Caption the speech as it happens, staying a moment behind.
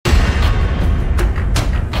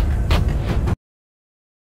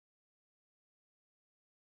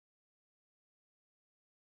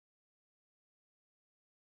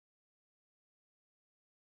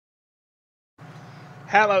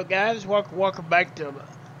Hello guys, welcome back to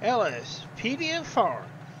LSPDFR.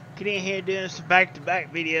 Getting here doing some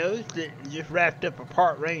back-to-back videos that just wrapped up a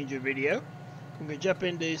Park Ranger video. We're gonna jump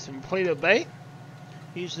into some Paleto Bay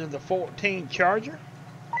using the 14 Charger.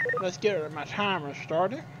 Let's get my timer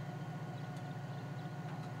started.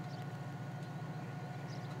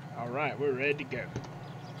 Alright, we're ready to go.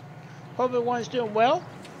 Hope everyone's doing well.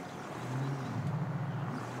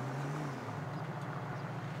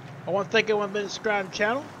 I want to thank everyone who's been subscribed to the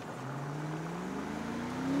channel.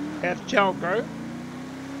 Help the channel grow.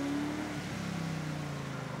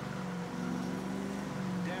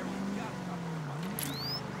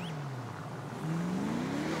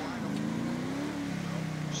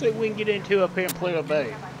 See what we can get into up here in Paleto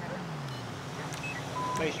Bay.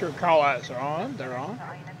 Make sure call outs are on. They're on.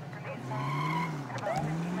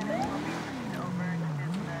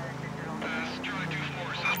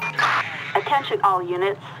 Attention all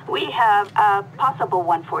units, we have a possible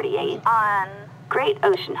 148 on Great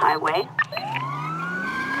Ocean Highway.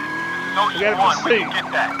 Ocean 1, we can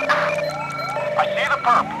get that. I see the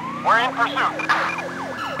perp. We're in pursuit.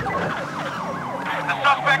 The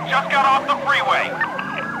suspect just got off the freeway.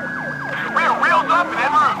 Rear wheels up and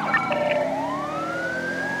en route.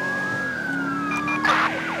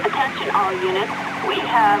 Attention all units, we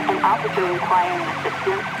have an officer requiring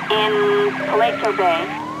assistance in Paleto Bay.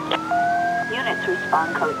 Units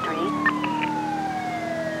respond code 3.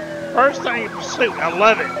 First thing in pursuit, I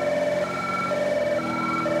love it.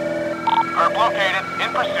 Perp located,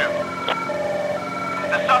 in pursuit.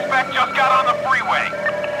 The suspect just got on the freeway.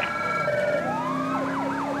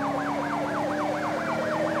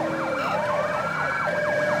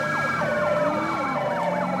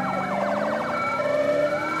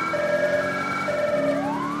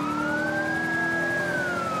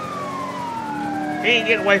 He ain't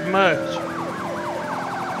getting away from us.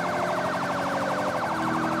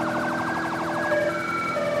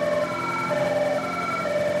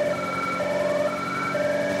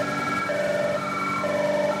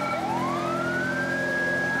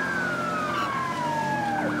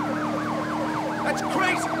 That's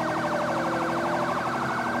crazy!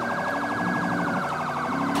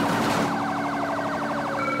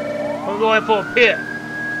 We're going for a pit.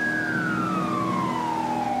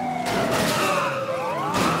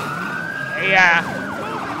 Yeah.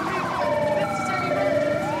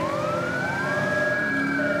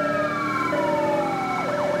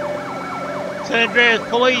 San Andreas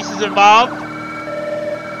police is involved.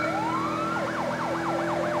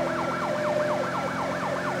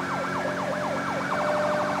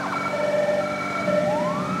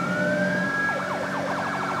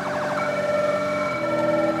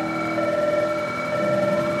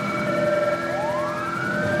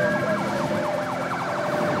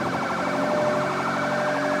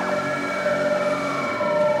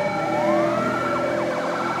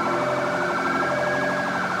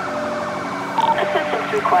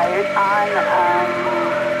 Required on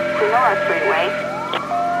Sonora Freeway.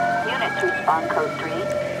 Units respond code 3.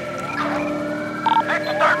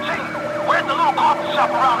 Victor 13, where's the little coffee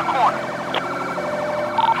shop around the corner?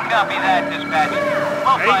 Copy that, dispatch.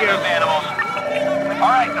 We'll find those animals.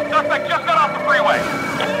 Alright, the suspect just got off the freeway.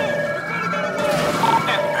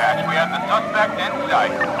 Dispatch, we have the suspect in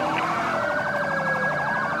sight.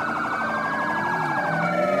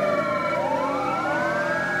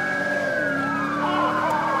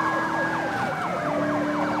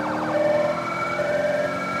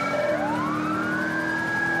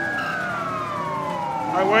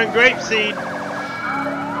 Alright, we're in Grapeseed.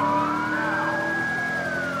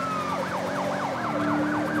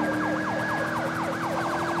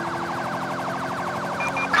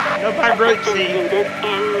 Go by Grapeseed. In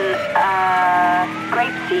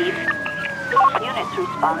Grapeseed. Units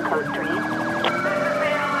respond code 3.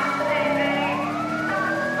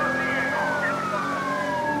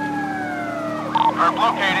 Perp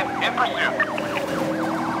located, in pursuit.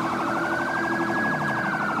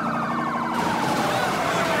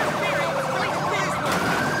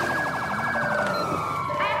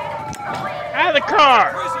 Out of the car!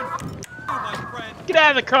 Get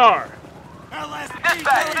out of the car!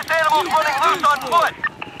 Dispatch, this animal's running loose on foot!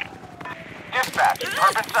 Dispatch,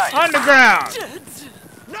 perp in sight. Underground!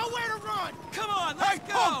 Nowhere to run! Come on, let's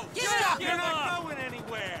go! You're not going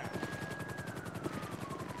anywhere!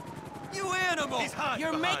 You animal!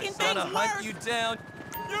 You're making things worse! Hunt you down.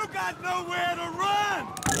 You got nowhere to run!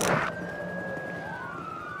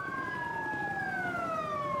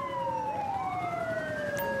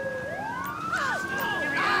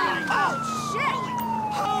 Oh, shit!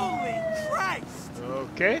 Holy Christ!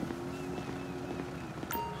 Okay.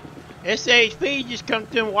 SHP just come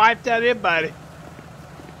through and wiped out everybody.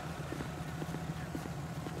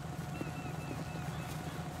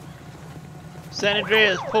 San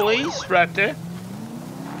Andreas police right there.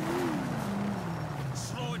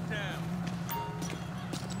 Slow it down.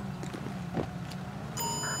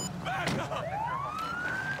 Back up.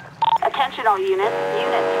 Attention all units.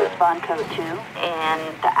 Units respond code 2 in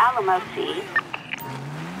the Alamo Sea.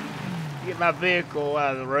 Get my vehicle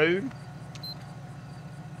out of the road.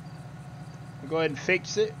 Go ahead and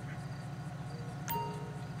fix it.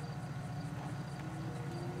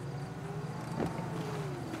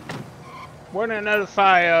 We're gonna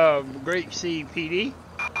notify Grape Seed PD.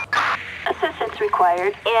 Assistance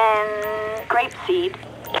required in Grapeseed.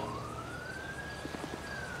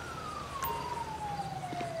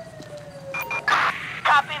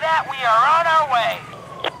 Copy that. We are on our way.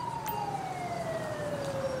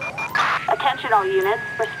 Attention all units.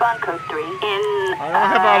 Respond code 3 in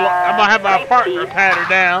I'm gonna have my partner Grapeseed. pat her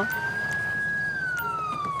down.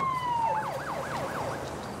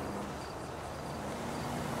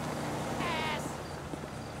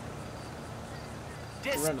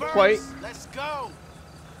 Run the plate. Let's go.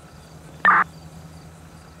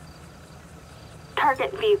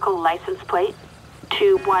 Target vehicle license plate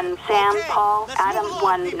 21 Sam Okay, Paul let's Adam move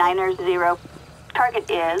along, 190.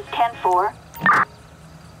 Target is 10-4.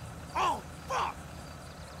 Oh, fuck.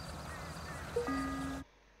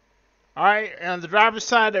 Alright, on the driver's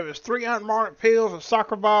side there was 3 unmarked pills, a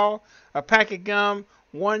soccer ball, a pack of gum,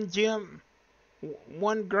 one gem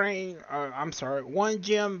baggie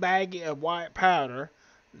of white powder.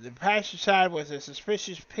 The passenger side was a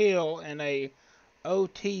suspicious pill and a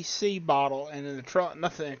OTC bottle, and in the trunk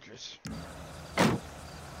nothing interest.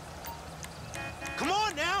 Come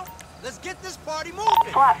on now. Let's get this party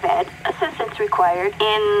moving. Flatbed. Assistance required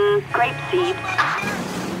in Grapeseed.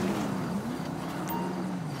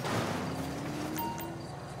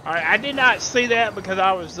 Alright, I did not see that because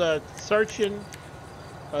I was searching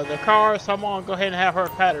the car, so I'm gonna go ahead and have her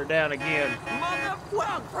pat her down again. Mother, what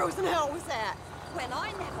on frozen hell was that? When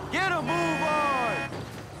I never... Get a move on.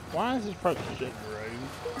 Why is this person sitting in the road?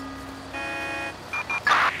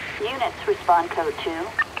 Units respond code 2.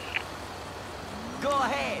 Go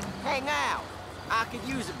ahead, hang out. I could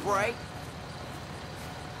use a break.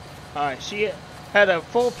 Alright, she had a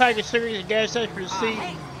full pack of cigarettes, a gas station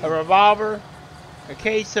receipt, a revolver, a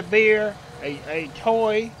case of beer, a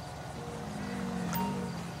toy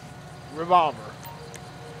revolver.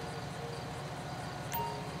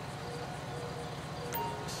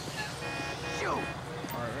 Shoot. Alright,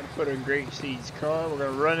 we're gonna put her in Great Seed's car. We're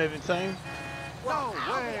gonna run everything. No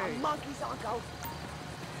I'll be way. a monkey's uncle.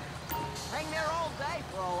 Hang there all day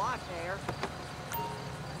for all I care.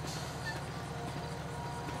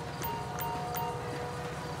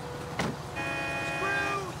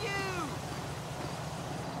 Screw you!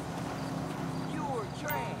 You're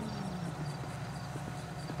trash.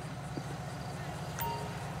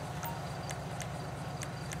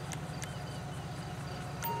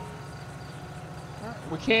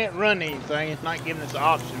 We can't run anything. It's not giving us an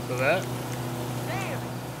option for that. Damn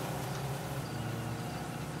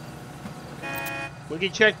it! We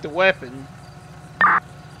can check the weapon. That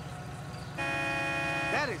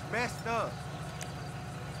is messed up.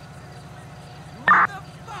 Motherfucker!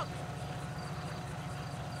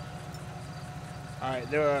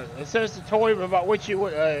 Alright, it says the toy revolver, which it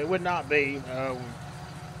would not be.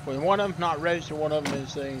 When one of them's not registered, one of them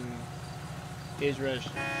is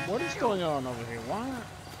registered. What is going on over here? Why?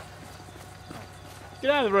 Get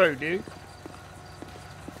out of the road, dude.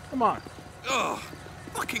 Come on. Ugh.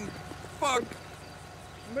 Fucking fuck.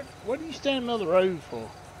 What are you standing in the middle of the road for?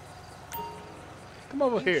 Come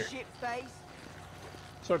over You here shit face.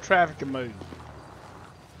 so traffic can move.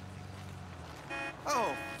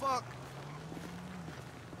 Oh, fuck.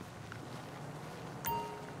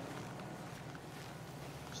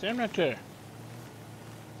 Stand right there.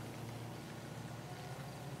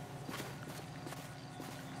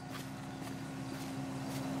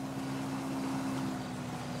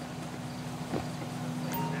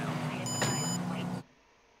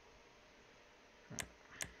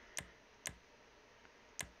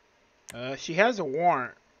 She has a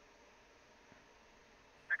warrant.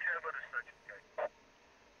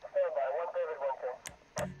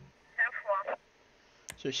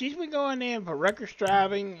 So she's been going in for reckless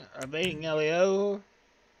driving, evading LEO.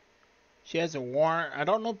 She has a warrant. I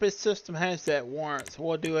don't know if this system has that warrant, so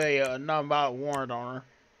we'll do a non-violent warrant on her.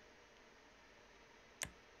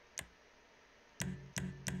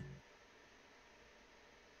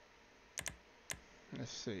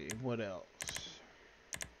 Let's see, what else?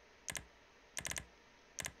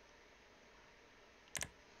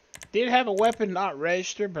 Did have a weapon not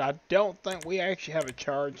registered, but I don't think we actually have a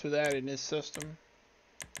charge for that in this system.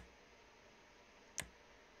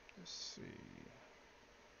 Let's see.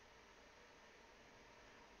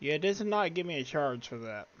 Yeah, it does not give me a charge for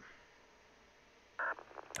that.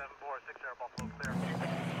 746 Air Buffalo clear.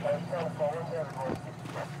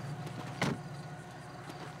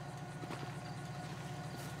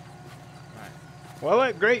 Well,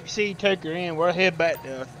 let Grapeseed take her in. We'll head back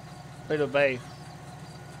to Little Bay.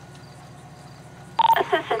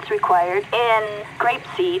 Assistance required in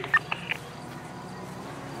Grapeseed.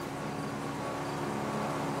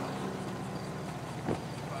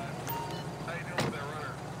 How you doing with that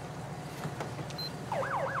runner?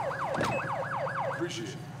 Appreciate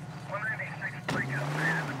it. 186 breakout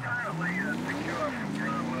man. Apparently secure from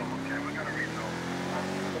ground level. Okay, we got a result.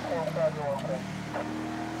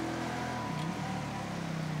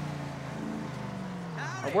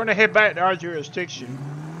 I'm going to head back to our jurisdiction.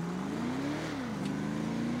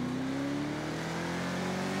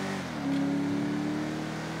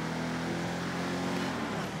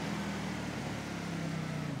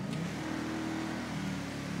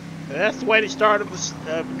 That's the way to start a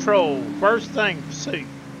patrol. First thing, pursuit.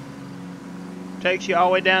 Takes you all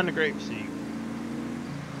the way down to Grapeseed.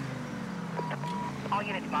 All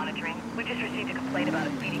units monitoring. We just received a complaint about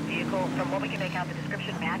a speeding vehicle. From what we can make out, the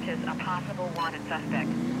description matches a possible wanted suspect.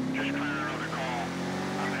 Just clear another call.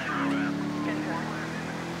 I'm heading over there. 10-4.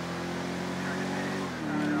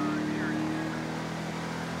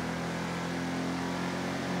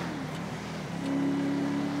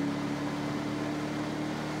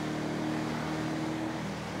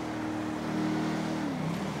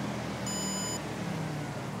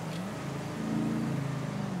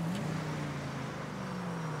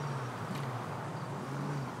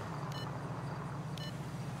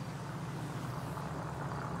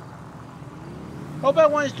 Hope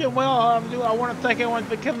everyone's doing well. I want to thank everyone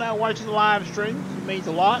for coming out and watching the live stream. It means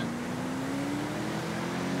a lot.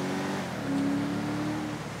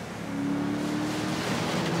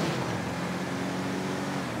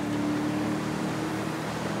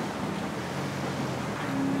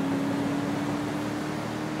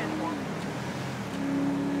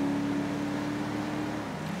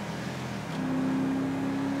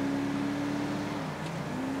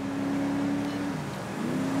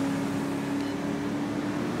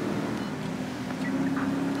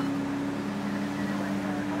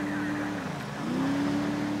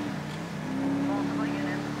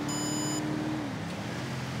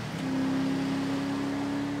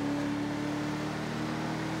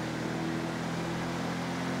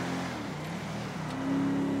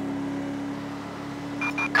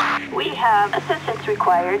 We have assistance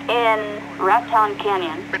required in Rattown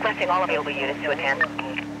Canyon. Requesting all available units to attend.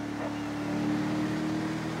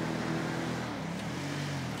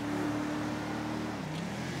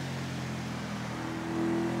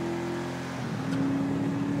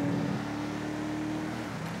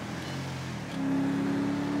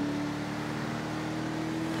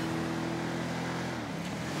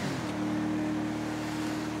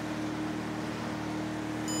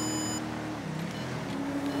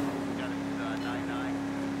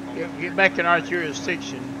 Get back in our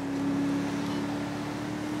jurisdiction.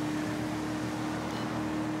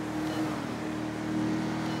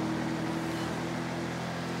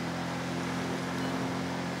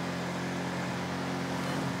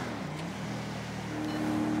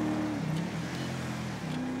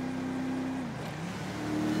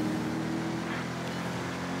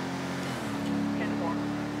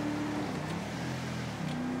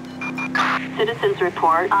 Citizens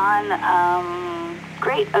report on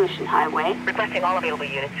Great Ocean Highway. Requesting all available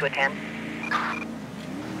units to attend.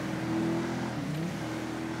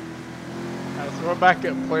 Alright, so we're back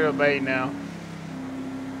at Plato Bay now.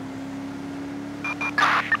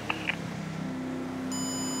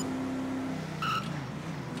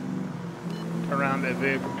 Turn around that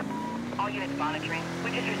vehicle. All units monitoring.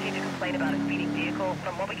 We just received a complaint about a speeding vehicle.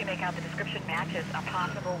 From what we can make out, the description matches a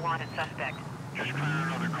possible wanted suspect. Just clear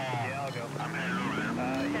another call. Yeah, I'll go. I'm heading over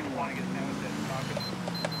there. You want to get down with that pocket?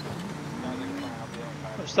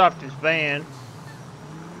 I stopped his van.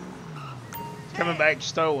 It's coming back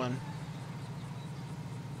stolen.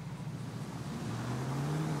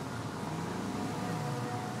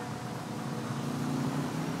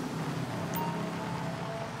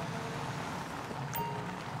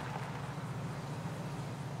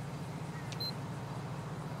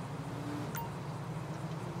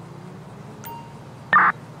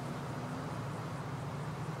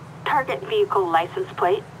 Target vehicle license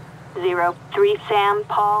plate 03 Sam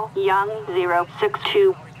Paul Young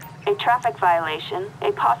 062. A traffic violation,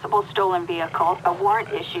 a possible stolen vehicle, a warrant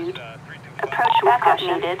issued, approach backup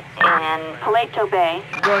needed in Plato Bay.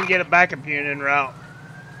 Go and get a backup unit en route.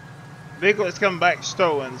 Vehicle is coming back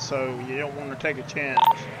stolen, so you don't want to take a chance.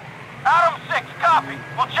 Adam 6, copy.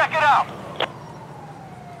 We'll check it out.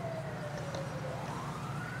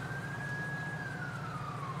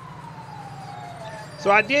 So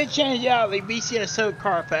I did change out the BCSO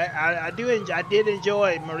car pack. I did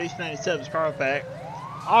enjoy Maurice 97's car pack.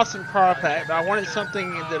 Awesome car pack, but I wanted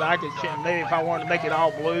something that I could change. Maybe if I wanted to make it all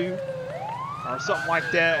blue or something like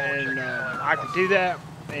that, and I could do that.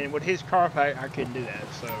 And with his car pack, I couldn't do that.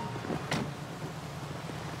 So.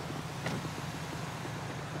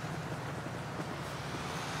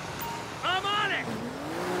 I'm on it!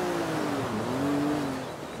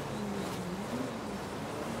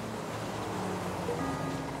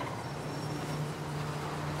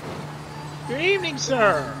 Good evening,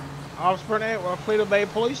 sir. Officer Burnett with Toledo Bay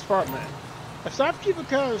Police Department. I stopped you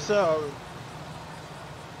because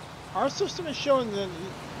our system is showing that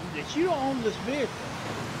you don't own this vehicle.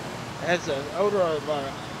 It has an odor of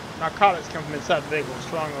narcotics coming from inside the vehicle, a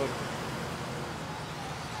strong odor.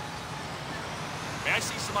 May I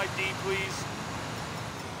see some ID, please?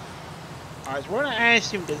 Alright, so we're going to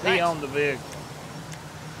ask him, does he own the vehicle?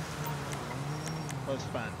 Let's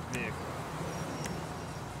find the vehicle.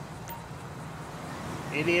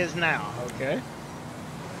 It is now, okay.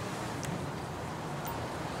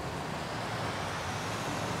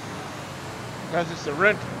 Because it's a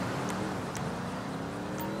rental.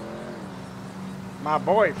 My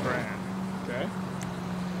boyfriend, okay.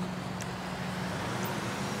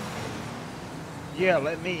 Yeah,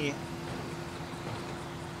 let me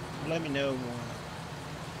know more.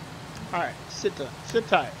 Alright, sit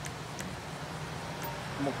tight.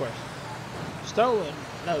 One more question. Stolen?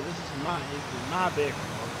 No, this is my vehicle.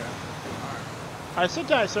 Okay. Alright, sit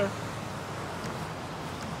tight, sir.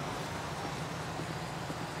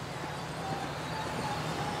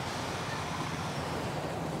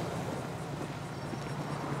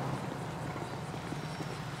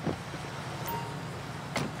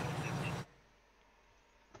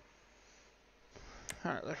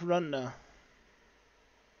 Alright, let's run the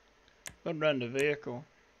vehicle.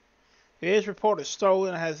 It is reported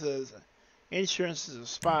stolen, has insurance is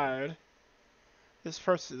expired.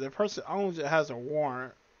 The person owns it has a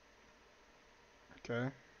warrant.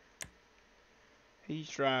 Okay. He's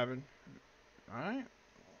driving. Alright.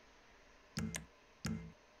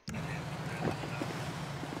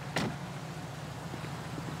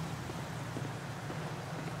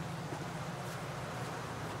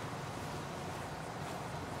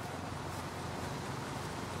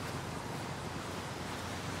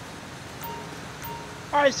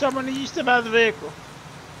 Alright, someone, you step out of the vehicle.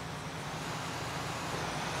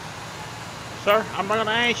 Sir, I'm not going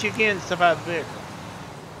to ask you again to step out of the vehicle.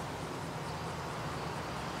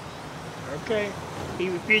 Okay. He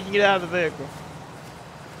refused to get out of the vehicle.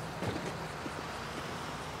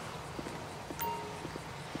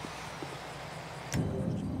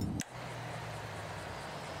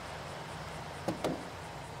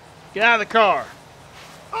 Get out of the car.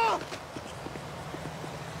 Oh!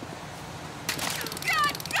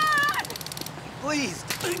 God! Please.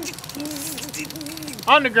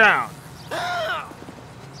 On the ground.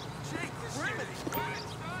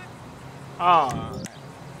 Ah,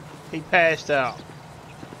 he passed out.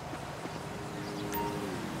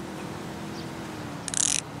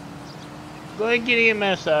 Go ahead and get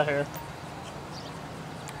EMS out here.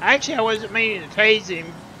 Actually, I wasn't meaning to tase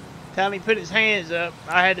him. Time he put his hands up,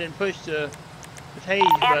 I had to push the tase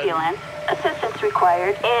button. Ambulance. Assistance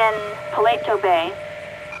required in Paleto Bay.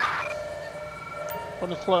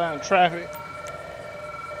 Want to slow down traffic.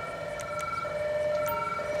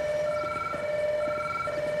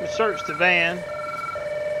 We searched the van.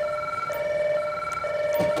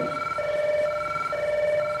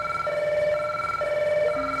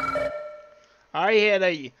 I had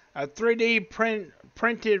a 3D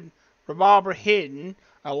printed revolver hidden,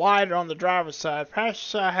 a lighter on the driver's side. Passenger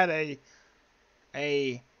side had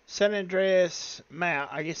a San Andreas map.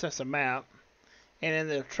 I guess that's a map. And in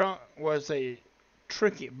the trunk was a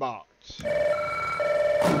trinket box.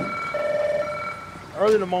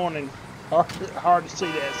 Early in the morning, hard to see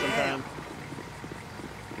that sometimes.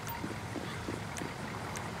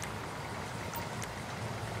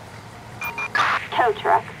 Tow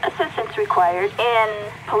truck. Assistance required in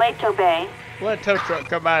Paleto Bay. Let a tow truck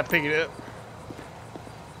come by and pick it up.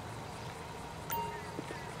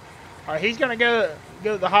 Alright, he's gonna go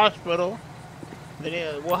to the hospital.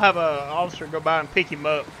 Then we'll have an officer go by and pick him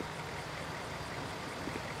up.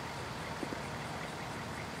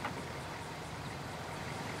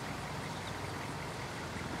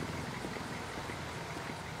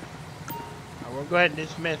 We'll go ahead and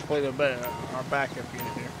dismiss for our backup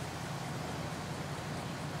unit here.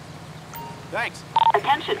 Thanks.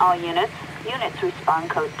 Attention all units. units respond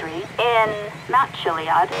code 3 in Mount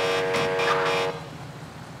Chiliad.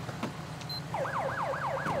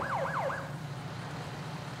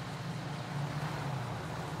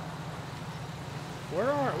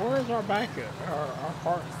 Where's our backup? Our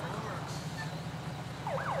partner.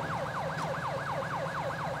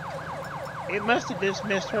 It must have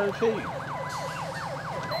dismissed her too.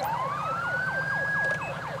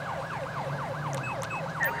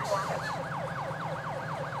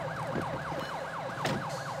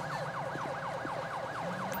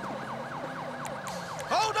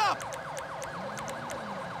 Hold up!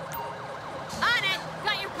 On it!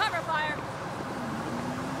 Got your cover fire!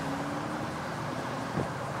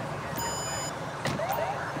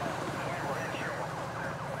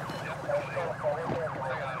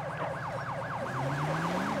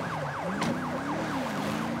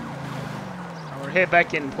 Head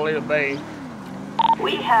back in Toledo Bay.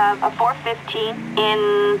 We have a 415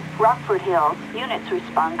 in Rockford Hills. Units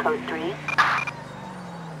respond code 3.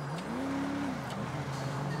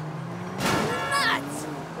 Nuts!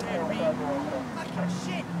 Fucking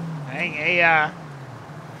shit! Dang AI.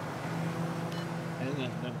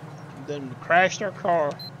 Then crashed our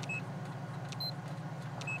car.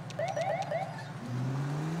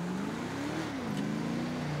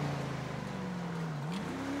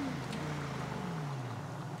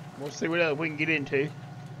 We'll see what else we can get into.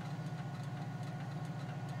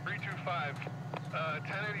 325,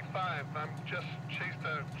 1085. I'm just chased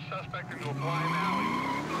a suspect into a blind alley.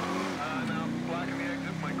 Now I'm blocking the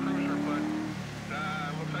exit with my cruiser, but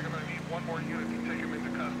looks like I'm going to need one more unit to take him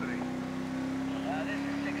into custody. This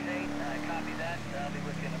is 6-8. Copy that. I'll be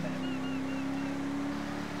with you in a minute.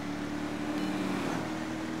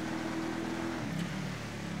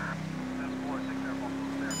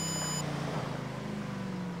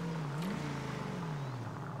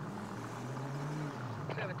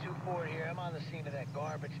 Here. I'm on the scene of that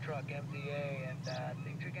garbage truck MDA, and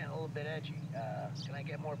things are getting a little bit edgy. Can I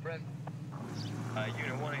get more present?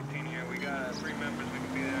 Unit 118 here. We got 3 members. We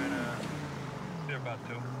can be there in they're about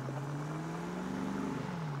 2.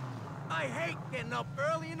 I hate getting up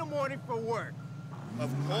early in the morning for work. Of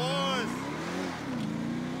course.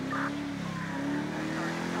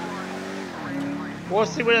 We'll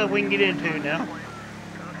see what else we can get into now.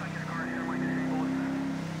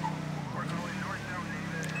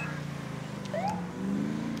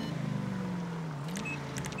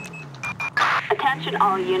 Attention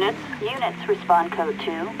all units. Units respond code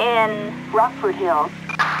 2 in Rockford Hills.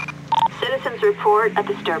 Citizens report a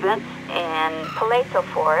disturbance in Palazzo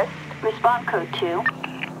Forest. Respond code 2.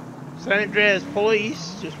 San Andreas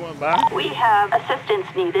Police just went by. We have assistance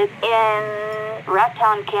needed in Rat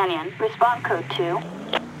Town Canyon. Respond code 2.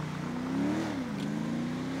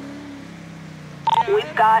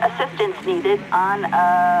 We've got assistance needed on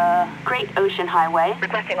Great Ocean Highway.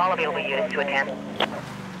 Requesting all available units to attend.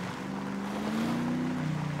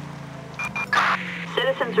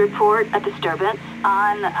 Citizens report a disturbance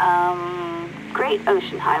on Great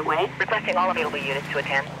Ocean Highway. Requesting all available units to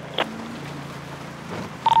attend.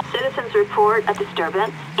 Citizens report a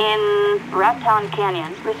disturbance in Rat Town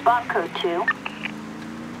Canyon. Respond code 2.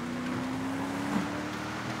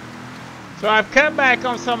 So I've cut back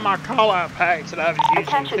on some of my call-out packs that I was using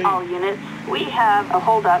Attention too. all units. We have a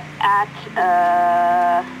holdup at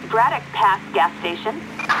Braddock Pass gas station.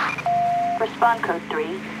 Respond code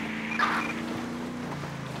 3.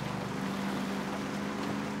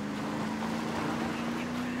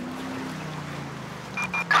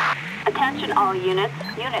 Attention all units.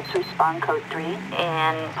 Units respond code 3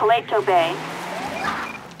 in Palazzo Bay.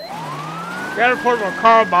 Got to report a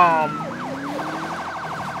car bomb.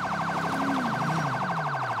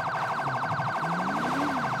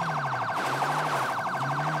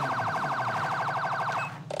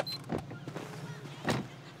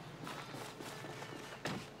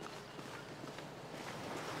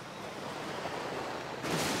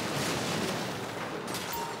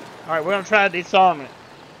 All right, we're gonna try to disarm it.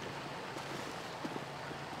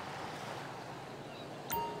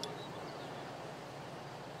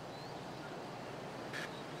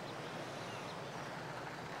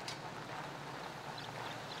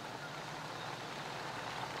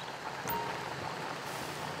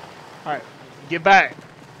 All right, get back.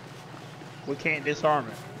 We can't disarm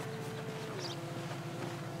it.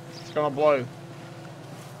 It's gonna blow.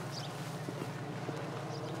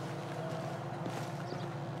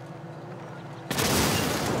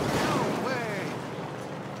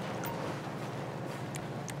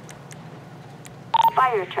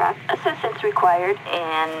 Fire truck. Assistance required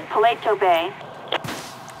in Palazzo Bay.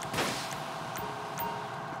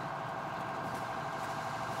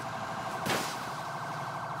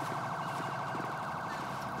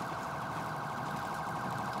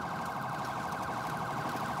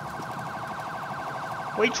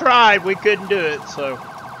 We tried, we couldn't do it, so. Go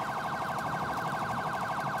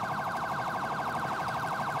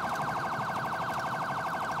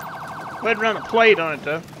ahead and run a plate on it,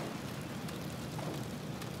 though.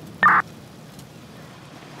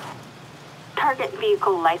 Target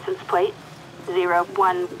vehicle license plate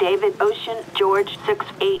 01 David Ocean George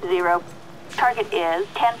 680. Target is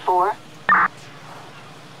 10-4.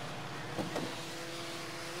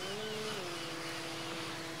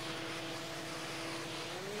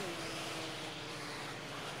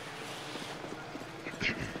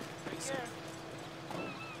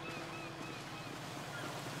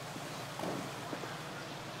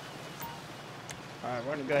 Alright,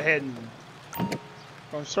 we're gonna go ahead and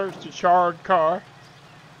search the charred car.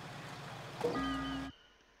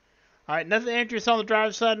 Alright, nothing dangerous on the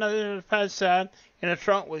driver's side, nothing on the passenger side. In the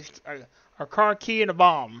trunk with a car key and a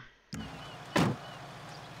bomb.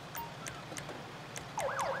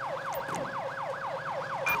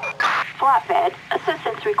 Flatbed.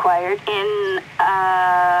 Assistance required in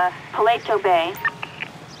Paleto Bay.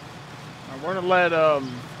 Alright, we're gonna let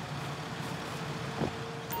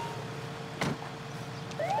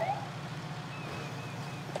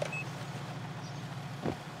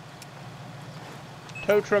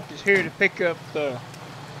tow truck is here to pick up the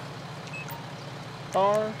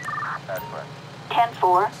car. That's correct.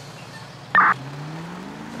 10-4.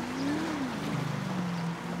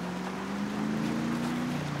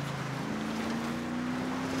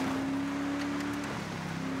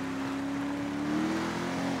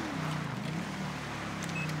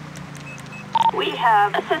 We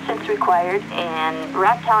have assistance required in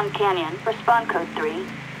Raptown Canyon. Respond code 3.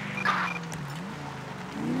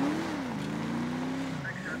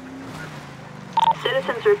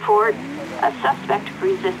 Citizens report a suspect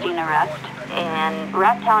resisting arrest in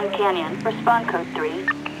Raptown Canyon. Respond code 3.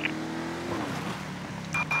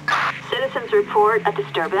 Citizens report a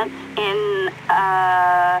disturbance in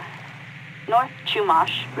North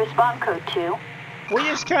Chumash. Respond code 2. We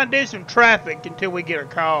just kind of do some traffic until we get a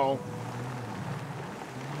call.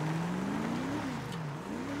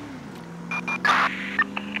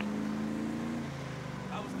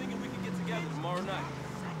 I was thinking we could get together tomorrow night.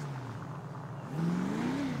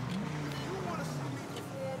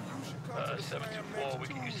 724, we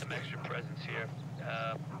can use some extra presence here.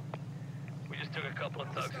 We just took a couple of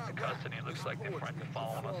thugs into custody. It looks like they're friends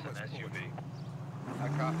following us in an SUV. I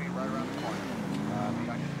copy right around the corner. Be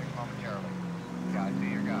on your 6 momentarily. Yeah, I see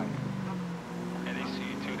your guy. And they see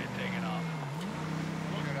you too, they're taking off.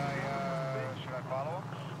 Should I follow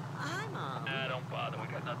him? Nah, don't bother, we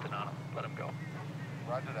got nothing on them. Let them go.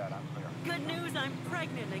 Roger that, I'm clear. Good news, I'm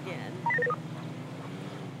pregnant again.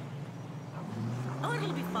 Oh,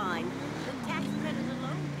 it'll be fine. The tax credit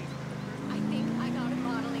alone pays for it. I think I got it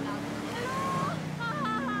modeling out.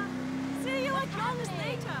 Hello! See you at John's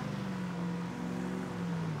later.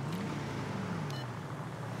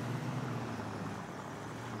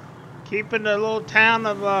 Keeping the little town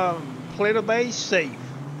of Paleto Bay safe.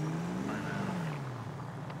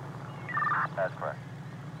 That's correct.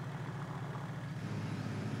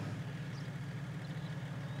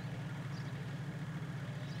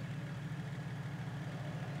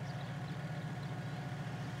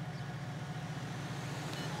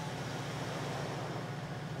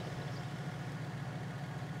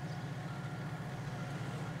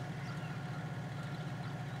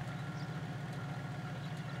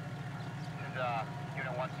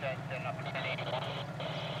 Unit 110, setting up for 1081.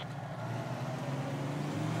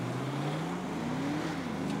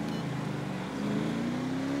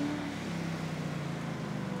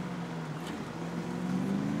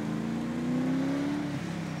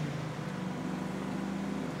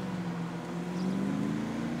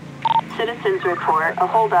 Citizens report a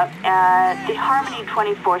holdup at the Harmony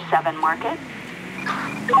 24/7 market.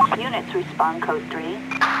 Units respond code 3.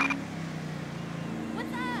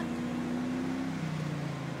 What's up?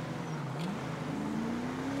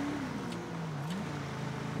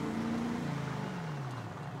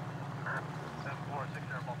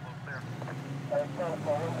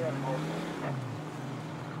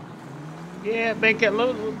 Yeah, been a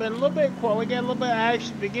little bit quiet. We got a little bit of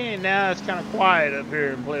action beginning. Now it's kind of quiet up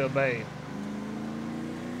here in Paleto Bay.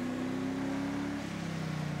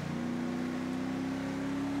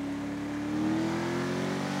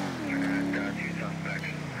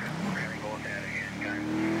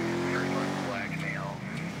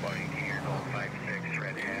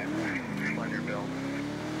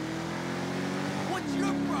 What's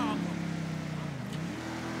your problem?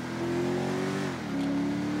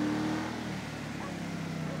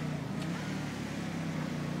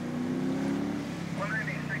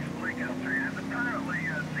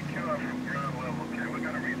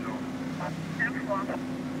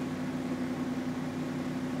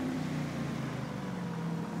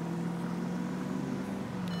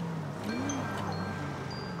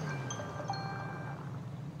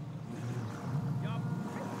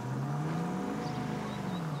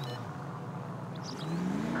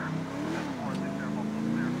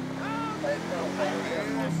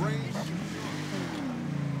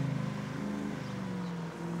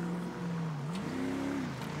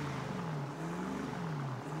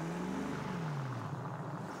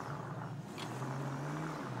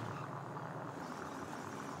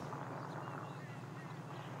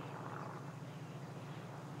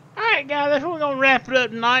 Alright guys, that's where we're going to wrap it up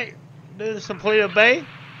tonight. Doing some Toledo Bay.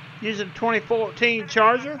 Using 2014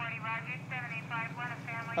 Charger.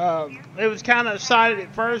 It was kind of excited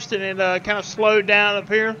at first, and it kind of slowed down up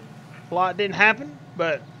here. A lot didn't happen,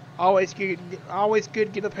 but always good to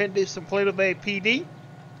get up here and do some Toledo Bay PD.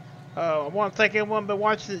 I want to thank everyone been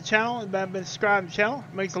watching the channel and been subscribing to the channel.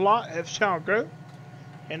 It means a lot. It helps the channel grow.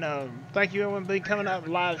 And thank you everyone been coming out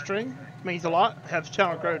with live stream. It means a lot. It helps the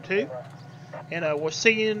channel grow too. And we'll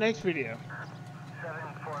see you in the next video.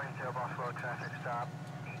 740 Buffalo traffic stop,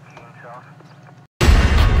 18 south.